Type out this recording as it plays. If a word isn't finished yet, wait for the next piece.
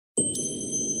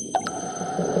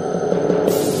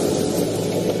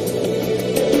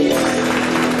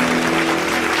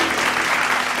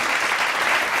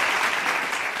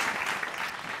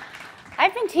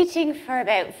teaching for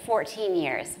about 14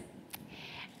 years.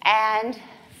 And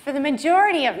for the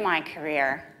majority of my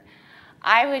career,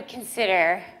 I would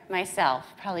consider myself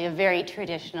probably a very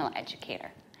traditional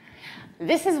educator.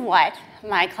 This is what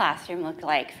my classroom looked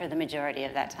like for the majority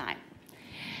of that time.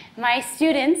 My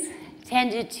students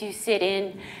tended to sit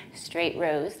in straight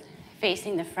rows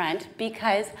facing the front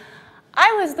because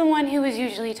I was the one who was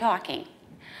usually talking.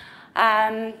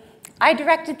 I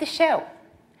directed the show.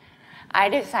 I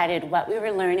decided what we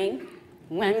were learning,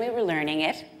 when we were learning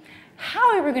it,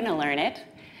 how we were going to learn it,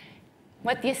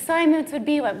 what the assignments would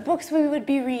be, what books we would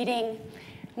be reading,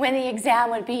 when the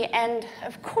exam would be, and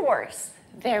of course,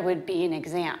 there would be an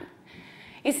exam.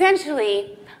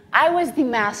 Essentially, I was the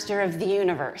master of the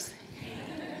universe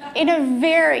in a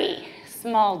very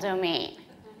small domain.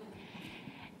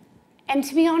 And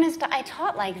to be honest, I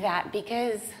taught like that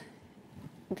because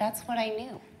that's what I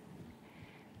knew.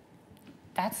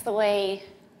 That's the way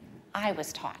I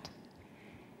was taught.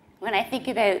 When I think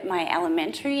about my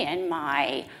elementary and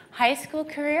my high school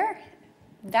career,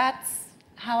 that's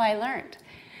how I learned.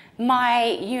 My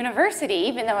university,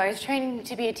 even though I was training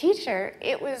to be a teacher,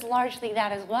 it was largely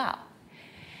that as well.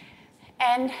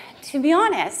 And to be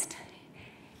honest,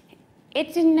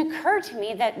 it didn't occur to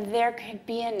me that there could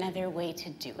be another way to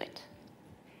do it.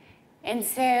 And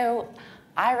so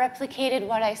I replicated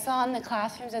what I saw in the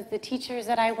classrooms of the teachers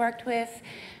that I worked with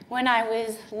when I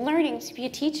was learning to be a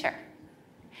teacher.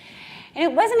 And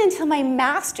it wasn't until my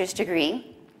master's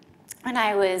degree, when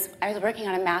I was working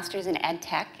on a master's in ed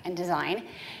tech and design,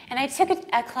 and I took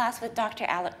a class with Dr.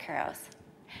 Alec Kuros.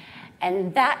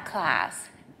 And that class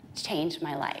changed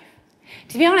my life.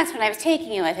 To be honest, when I was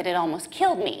taking it with it, it almost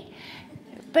killed me,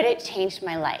 but it changed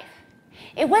my life.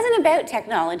 It wasn't about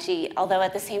technology, although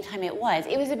at the same time it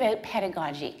was about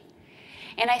pedagogy.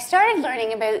 And I started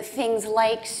learning about things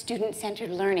like student-centered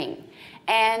learning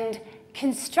and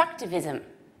constructivism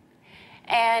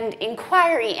and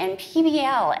inquiry and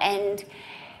PBL. And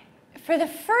for the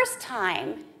first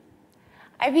time,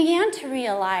 I began to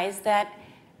realize that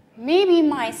maybe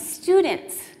my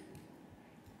students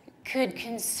could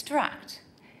construct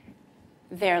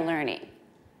their learning.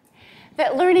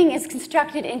 That learning is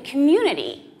constructed in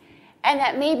community, and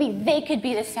that maybe they could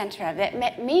be the center of it,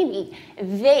 maybe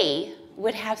they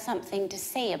would have something to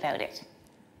say about it.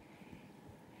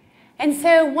 And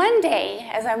so one day,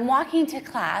 as I'm walking to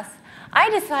class, I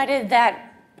decided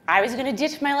that I was going to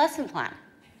ditch my lesson plan.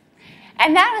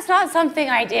 And that was not something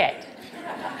I did.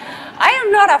 I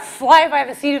am not a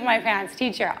fly-by-the-seat-of-my-pants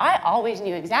teacher. I always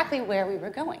knew exactly where we were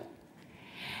going.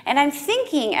 And I'm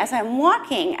thinking, as I'm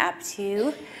walking up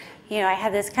to, I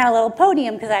had this kind of little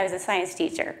podium because I was a science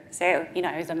teacher. So,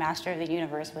 I was a master of the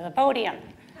universe with a podium.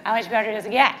 How much better does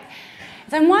it get?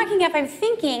 As I'm walking up, I'm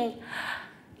thinking,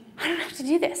 I don't have to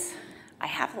do this. I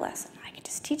have a lesson. I can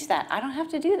just teach that. I don't have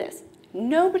to do this.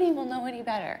 Nobody will know any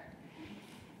better.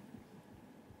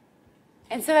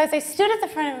 And so as I stood at the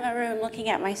front of my room looking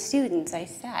at my students, I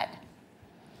said,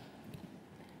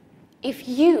 if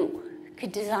you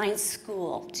could design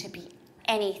school to be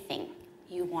anything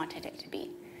you wanted it to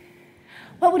be,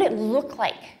 what would it look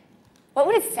like? What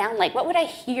would it sound like? What would I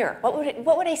hear? What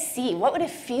would I see? What would it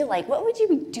feel like? What would you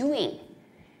be doing?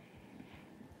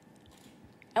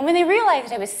 And when they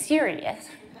realized I was serious,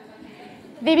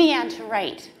 they began to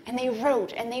write. And they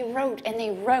wrote, and they wrote, and they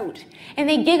wrote. And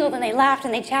they giggled, and they laughed,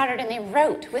 and they chattered, and they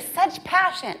wrote with such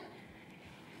passion.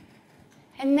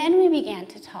 And then we began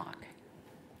to talk.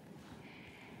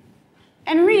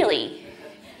 And really,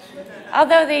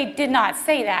 although they did not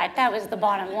say that, that was the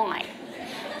bottom line.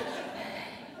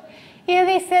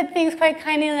 They said things quite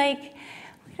kind of like,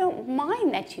 we don't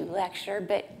mind that you lecture,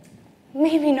 but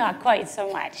maybe not quite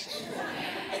so much.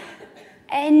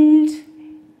 And,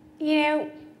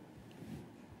 can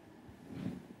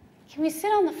we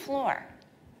sit on the floor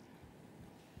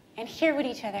and hear what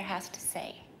each other has to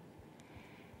say?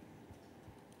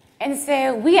 And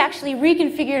so we actually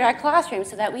reconfigured our classroom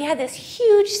so that we had this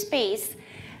huge space,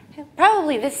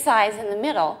 probably this size in the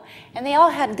middle, and they all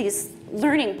had these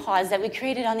learning pods that we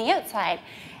created on the outside,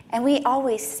 and we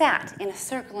always sat in a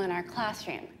circle in our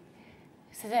classroom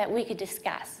so that we could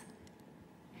discuss.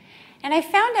 And I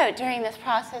found out during this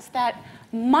process that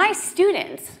my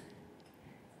students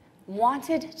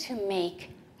wanted to make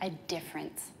a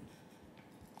difference.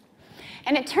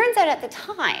 And it turns out at the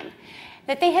time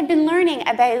that they had been learning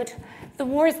about the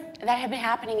wars that had been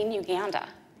happening in Uganda,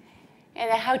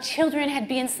 and how children had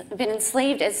been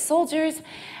enslaved as soldiers,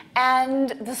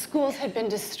 and the schools had been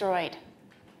destroyed.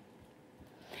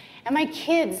 And my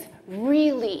kids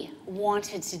really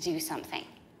wanted to do something.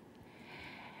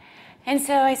 And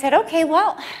so I said, okay,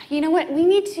 well, you know what, we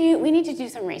need to do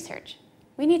some research.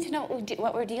 We need to know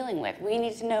what we're dealing with. We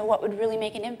need to know what would really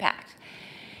make an impact.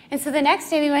 And so the next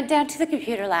day we went down to the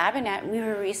computer lab and we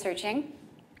were researching.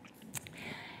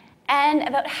 And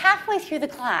about halfway through the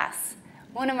class,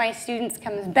 one of my students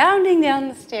comes bounding down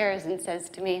the stairs and says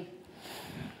to me,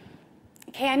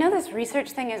 okay, I know this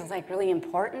research thing is like really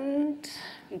important,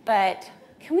 but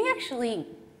can we actually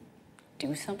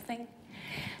do something?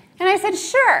 And I said,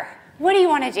 sure, what do you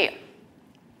want to do?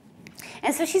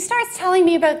 And so she starts telling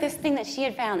me about this thing that she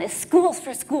had found, this Schools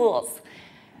for Schools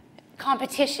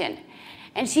competition.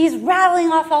 And she's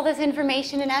rattling off all this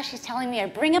information, and as she's telling me, I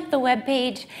bring up the web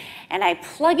page and I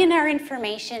plug in our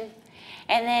information.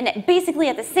 And then basically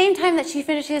at the same time that she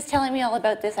finishes telling me all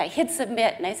about this, I hit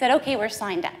submit and I said, okay, we're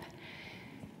signed up.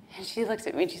 And she looks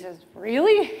at me and she says,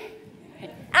 really?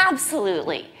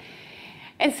 Absolutely.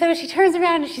 And so she turns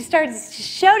around and she starts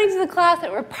shouting to the class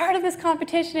that we're part of this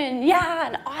competition and yeah,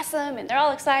 and awesome, and they're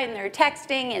all excited and they're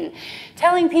texting and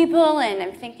telling people, and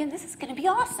I'm thinking, this is gonna be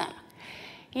awesome.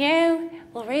 You know,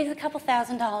 we'll raise a couple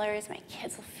 $1,000, my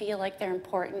kids will feel like they're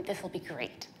important, this will be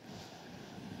great.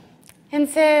 And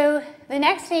so the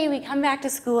next day we come back to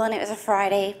school and it was a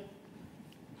Friday,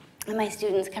 and my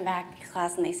students come back to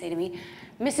class and they say to me,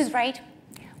 Mrs. Wright,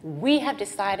 we have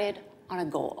decided on a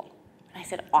goal. And I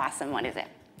said, awesome, what is it?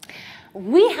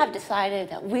 We have decided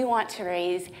that we want to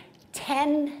raise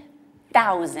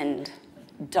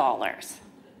 $10,000.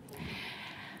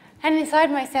 And inside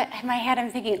my head,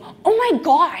 I'm thinking, oh my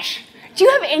gosh, do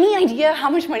you have any idea how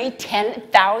much money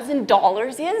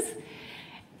 $10,000 is?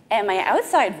 And my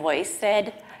outside voice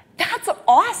said, that's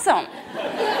awesome.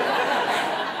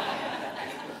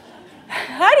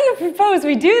 How do you propose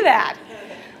we do that?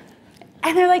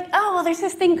 And they're like, oh, well, there's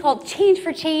this thing called Change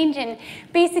for Change, and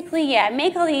basically, yeah,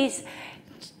 make all these,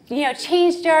 you know,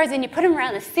 change jars, and you put them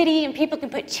around the city, and people can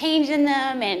put change in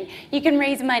them, and you can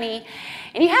raise money.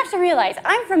 And you have to realize,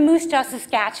 I'm from Moose Jaw,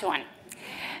 Saskatchewan,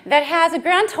 that has a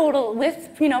grand total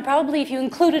with, you know, probably if you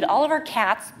included all of our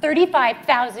cats,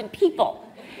 35,000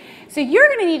 people. So you're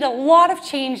going to need a lot of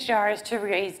change jars to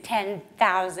raise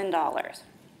 $10,000.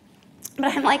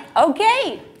 But I'm like,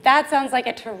 okay, that sounds like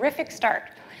a terrific start.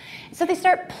 So they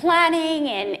start planning,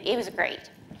 and it was great.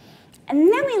 And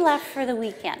then we left for the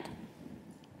weekend.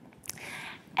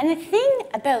 And the thing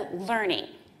about learning,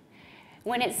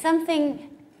 when it's something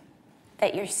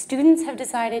that your students have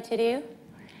decided to do,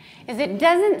 is it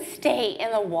doesn't stay in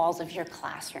the walls of your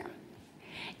classroom.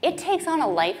 It takes on a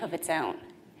life of its own.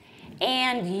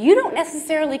 And you don't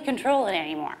necessarily control it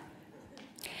anymore.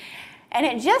 And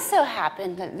it just so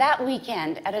happened that that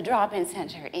weekend at a drop-in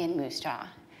center in Moose Jaw,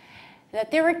 that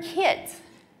there were kids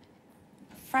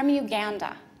from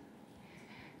Uganda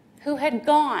who had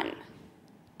gone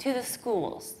to the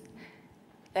schools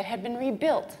that had been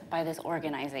rebuilt by this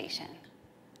organization.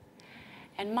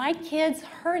 And my kids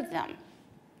heard them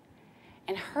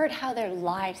and heard how their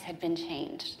lives had been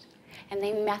changed. And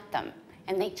they met them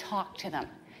and they talked to them.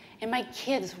 And my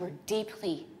kids were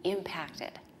deeply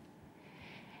impacted.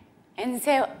 And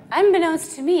so,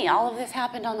 unbeknownst to me, all of this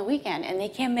happened on the weekend, and they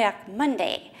came back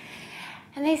Monday.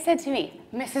 And they said to me,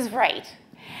 Mrs. Wright,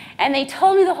 and they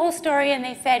told me the whole story, and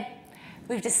they said,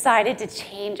 we've decided to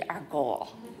change our goal.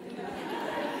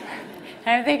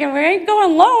 And I'm thinking, we ain't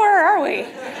going lower, are we?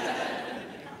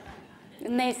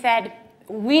 And they said,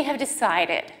 we have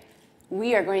decided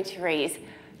we are going to raise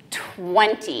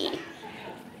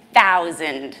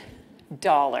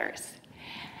 $20,000.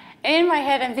 And in my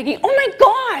head, I'm thinking, oh my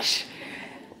gosh,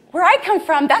 where I come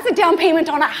from, that's a down payment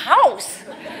on a house.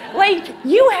 Like,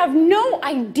 you have no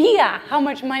idea how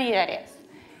much money that is.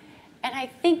 And I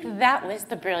think that was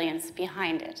the brilliance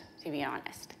behind it, to be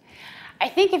honest. I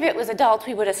think if it was adults,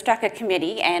 we would have struck a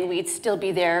committee and we'd still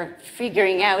be there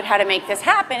figuring out how to make this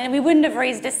happen, and we wouldn't have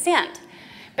raised a cent.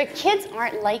 But kids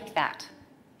aren't like that.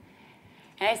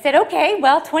 And I said, okay,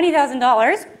 well,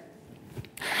 $20,000,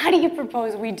 how do you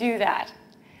propose we do that?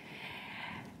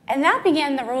 And that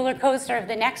began the roller coaster of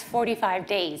the next 45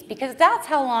 days, because that's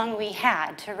how long we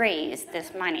had to raise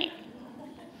this money.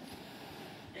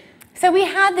 So we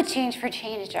had the Change for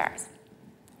Change jars.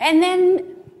 And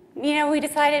then, you know, we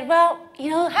decided, well, you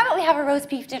know, how about we have a roast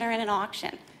beef dinner and an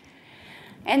auction?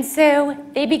 And so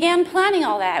they began planning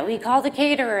all that. We called a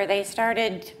caterer. They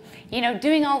started, you know,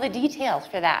 doing all the details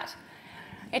for that.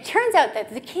 It turns out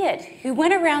that the kid who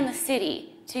went around the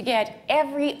city to get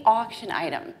every auction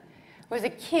item was a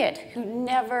kid who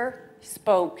never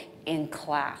spoke in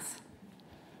class.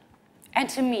 And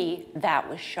to me, that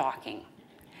was shocking.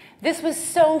 This was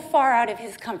so far out of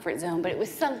his comfort zone, but it was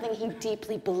something he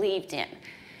deeply believed in,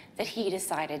 that he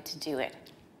decided to do it.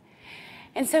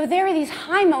 And so there were these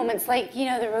high moments like, you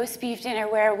know, the roast beef dinner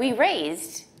where we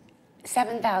raised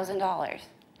 $7,000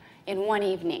 in one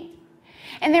evening.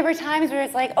 And there were times where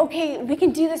it's like, okay, we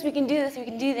can do this, we can do this, we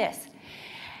can do this.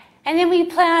 And then we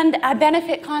planned a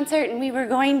benefit concert, and we were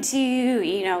going to,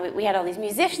 you know, we had all these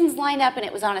musicians lined up, and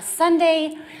it was on a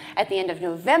Sunday at the end of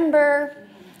November,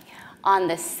 on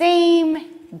the same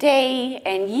day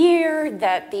and year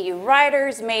that the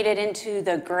Riders made it into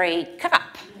the Grey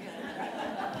Cup.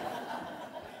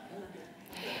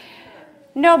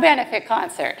 No benefit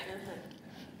concert.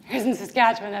 Because in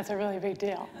Saskatchewan, that's a really big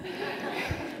deal.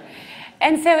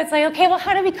 And so it's like, okay, well,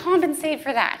 how do we compensate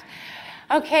for that?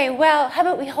 Okay, well, how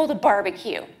about we hold a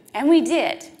barbecue? And we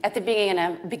did at the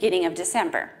beginning of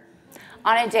December,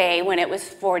 on a day when it was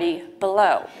 40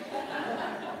 below.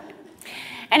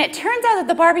 And it turns out that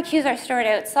the barbecues are stored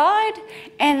outside,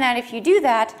 and that if you do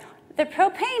that, the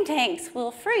propane tanks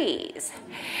will freeze.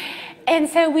 And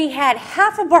so we had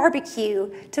half a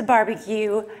barbecue to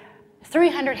barbecue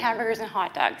 300 hamburgers and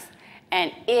hot dogs,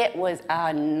 and it was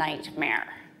a nightmare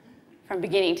from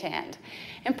beginning to end.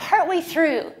 And partway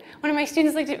through, one of my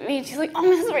students looked at me and she's like, oh,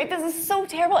 Mrs. Wright, this is so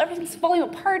terrible. Everything's falling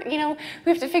apart. You know,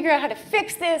 we have to figure out how to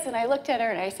fix this. And I looked at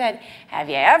her and I said, have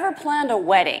you ever planned a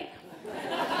wedding?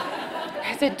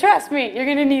 I said, trust me, you're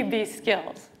going to need these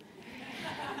skills.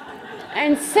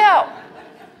 And so,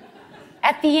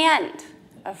 at the end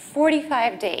of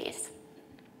 45 days,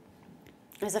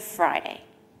 it was a Friday,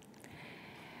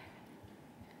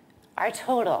 our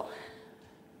total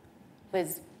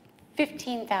was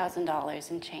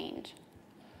 $15,000 and change.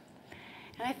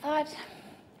 And I thought,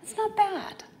 it's not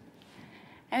bad.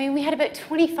 I mean, we had about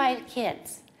 25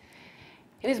 kids.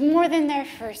 It was more than their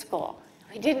first goal.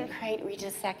 We didn't quite reach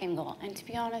a second goal. And to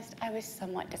be honest, I was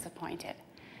somewhat disappointed.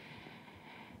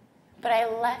 But I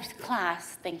left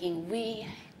class thinking we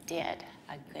did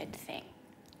a good thing.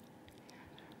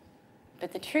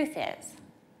 But the truth is,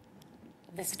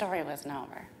 the story wasn't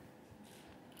over.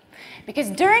 Because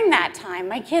during that time,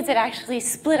 my kids had actually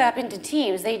split up into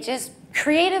teams. They just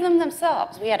created them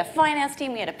themselves. We had a finance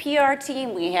team, we had a PR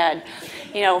team, we had,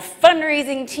 you know,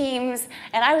 fundraising teams.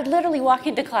 And I would literally walk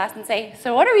into class and say,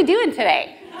 so what are we doing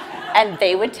today? And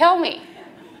they would tell me.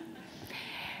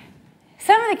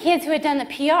 Some of the kids who had done the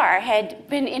PR had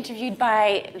been interviewed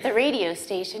by the radio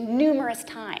station numerous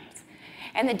times.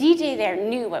 And the DJ there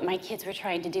knew what my kids were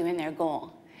trying to do in their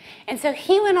goal. And so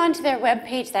he went onto their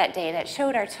webpage that day that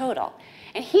showed our total,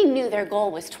 and he knew their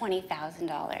goal was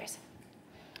 $20,000.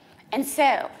 And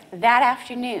so that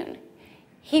afternoon,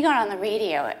 he got on the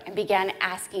radio and began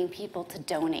asking people to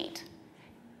donate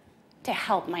to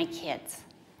help my kids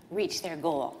reach their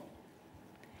goal.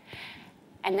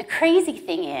 And the crazy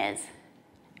thing is,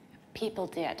 people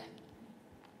did.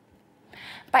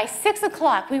 By 6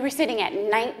 o'clock, we were sitting at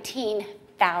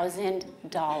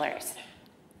 $19,000.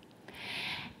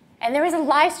 And there was a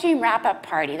live stream wrap-up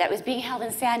party that was being held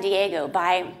in San Diego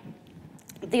by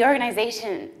the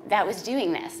organization that was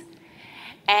doing this.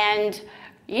 And,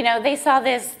 you know, they saw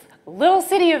this little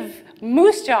city of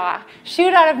Moose Jaw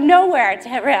shoot out of nowhere to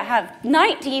have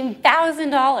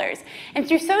 $19,000. And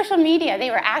through social media,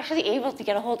 they were actually able to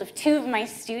get a hold of 2 of my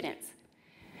students.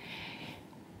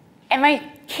 And my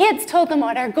kids told them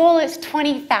what our goal is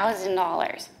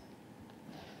 $20,000.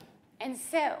 And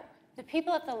so the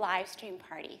people at the live stream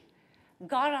party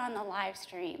got on the live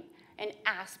stream and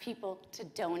asked people to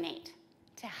donate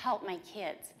to help my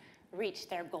kids reach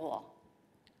their goal.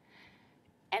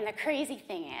 And the crazy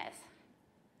thing is,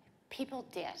 people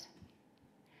did.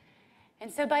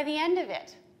 And so by the end of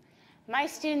it, my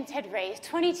students had raised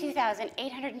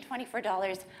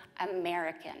 $22,824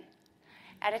 American.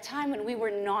 At a time when we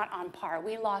were not on par,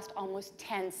 we lost almost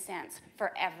 10 cents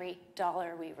for every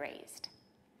dollar we raised.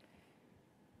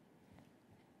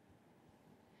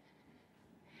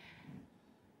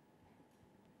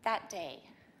 That day,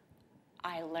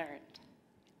 I learned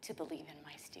to believe in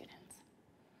my students,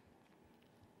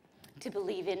 to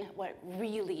believe in what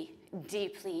really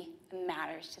deeply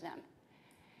matters to them,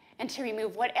 and to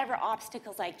remove whatever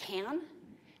obstacles I can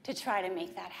to try to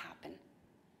make that happen.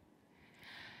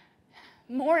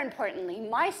 More importantly,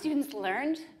 my students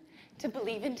learned to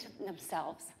believe in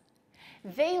themselves.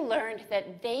 They learned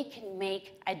that they can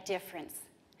make a difference.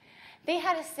 They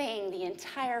had a saying the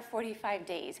entire 45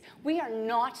 days, we are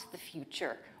not the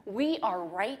future, we are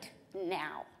right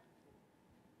now.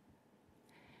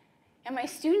 And my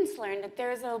students learned that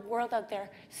there is a world out there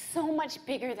so much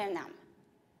bigger than them,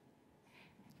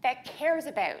 that cares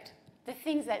about the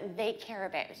things that they care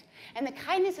about, and the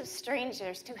kindness of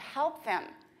strangers to help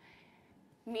them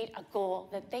meet a goal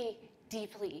that they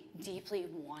deeply, deeply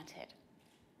wanted.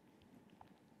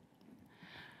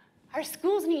 Our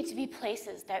schools need to be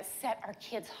places that set our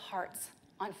kids' hearts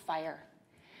on fire,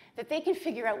 that they can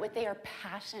figure out what they are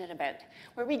passionate about,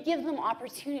 where we give them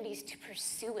opportunities to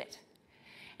pursue it,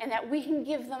 and that we can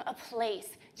give them a place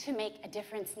to make a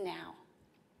difference now.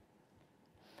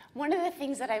 One of the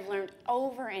things that I've learned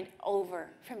over and over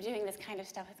from doing this kind of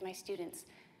stuff with my students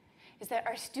is that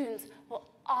our students will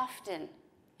often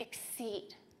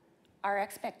exceed our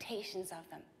expectations of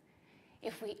them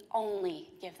if we only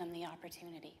give them the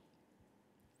opportunity.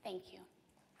 Thank you.